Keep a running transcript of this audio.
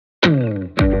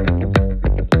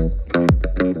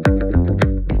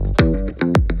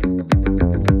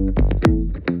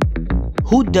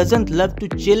doesn't love to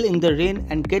chill in the rain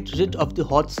and get rid of the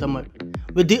hot summer?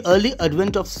 With the early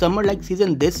advent of summer-like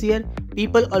season this year,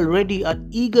 people already are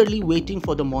eagerly waiting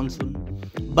for the monsoon.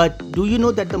 But do you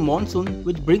know that the monsoon,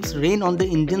 which brings rain on the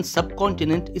Indian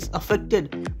subcontinent, is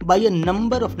affected by a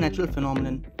number of natural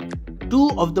phenomena?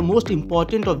 Two of the most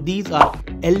important of these are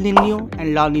El Nino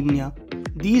and La Nina.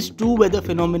 These two weather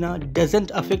phenomena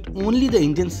doesn't affect only the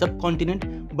Indian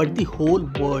subcontinent but the whole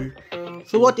world.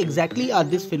 So what exactly are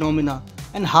these phenomena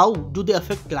and how do they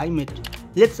affect climate?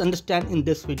 Let's understand in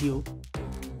this video.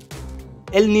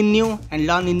 El Nino and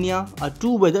La Nina are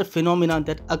two weather phenomena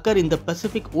that occur in the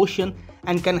Pacific Ocean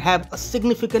and can have a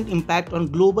significant impact on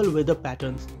global weather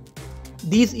patterns.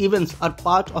 These events are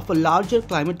part of a larger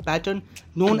climate pattern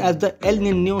known as the El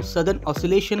Nino Southern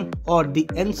Oscillation or the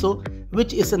ENSO,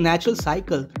 which is a natural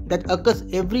cycle that occurs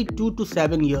every 2 to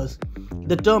 7 years.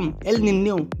 The term El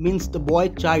Nino means the boy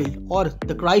child or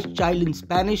the Christ child in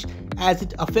Spanish, as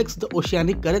it affects the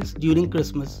oceanic currents during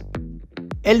Christmas.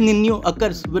 El Nino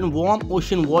occurs when warm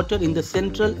ocean water in the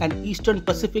central and eastern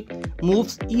Pacific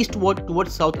moves eastward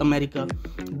towards South America.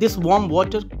 This warm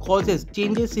water causes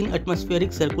changes in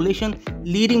atmospheric circulation,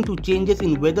 leading to changes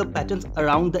in weather patterns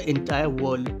around the entire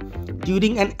world.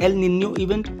 During an El Nino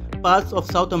event, parts of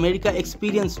South America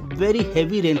experience very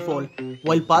heavy rainfall,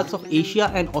 while parts of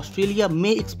Asia and Australia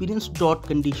may experience drought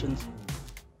conditions.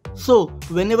 So,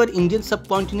 whenever Indian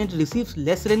subcontinent receives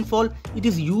less rainfall, it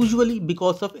is usually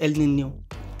because of El Nino.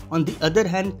 On the other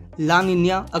hand, La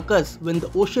Nina occurs when the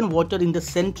ocean water in the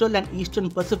central and eastern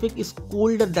Pacific is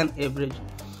colder than average.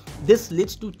 This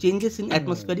leads to changes in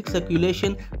atmospheric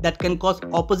circulation that can cause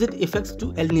opposite effects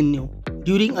to El Nino.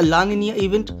 During a La Nina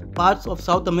event, parts of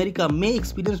South America may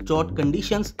experience drought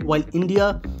conditions, while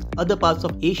India, other parts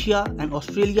of Asia and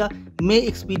Australia may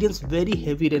experience very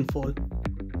heavy rainfall.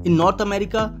 In North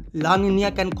America, La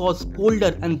Nina can cause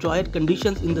colder and drier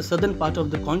conditions in the southern part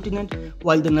of the continent,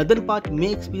 while the northern part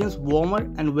may experience warmer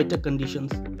and wetter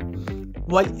conditions.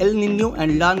 While El Nino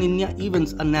and La Nina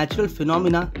events are natural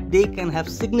phenomena, they can have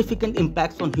significant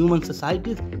impacts on human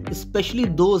societies, especially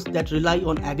those that rely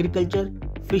on agriculture,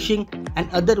 fishing, and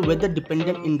other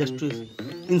weather-dependent industries.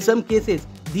 In some cases,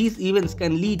 these events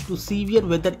can lead to severe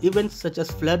weather events such as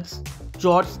floods,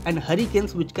 droughts, and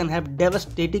hurricanes, which can have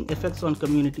devastating effects on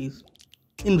communities.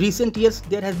 In recent years,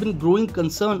 there has been growing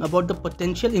concern about the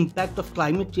potential impact of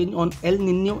climate change on El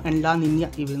Nino and La Nina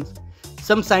events.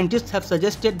 Some scientists have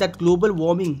suggested that global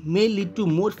warming may lead to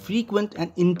more frequent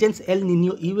and intense El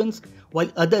Nino events,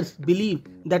 while others believe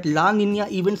that La Nina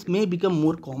events may become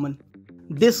more common.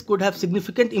 This could have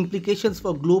significant implications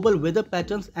for global weather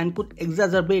patterns and could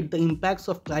exacerbate the impacts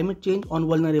of climate change on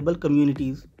vulnerable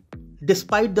communities.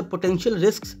 Despite the potential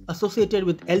risks associated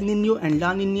with El Nino and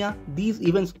La Nina, these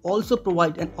events also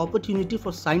provide an opportunity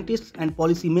for scientists and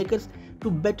policymakers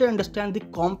to better understand the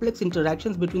complex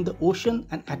interactions between the ocean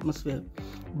and atmosphere.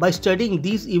 By studying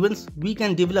these events, we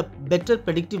can develop better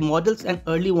predictive models and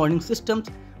early warning systems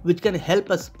which can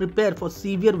help us prepare for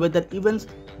severe weather events,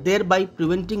 thereby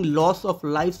preventing loss of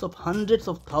lives of hundreds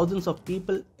of thousands of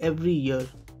people every year.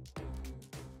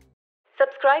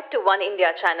 Subscribe to One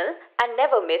India channel and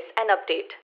never miss an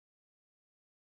update.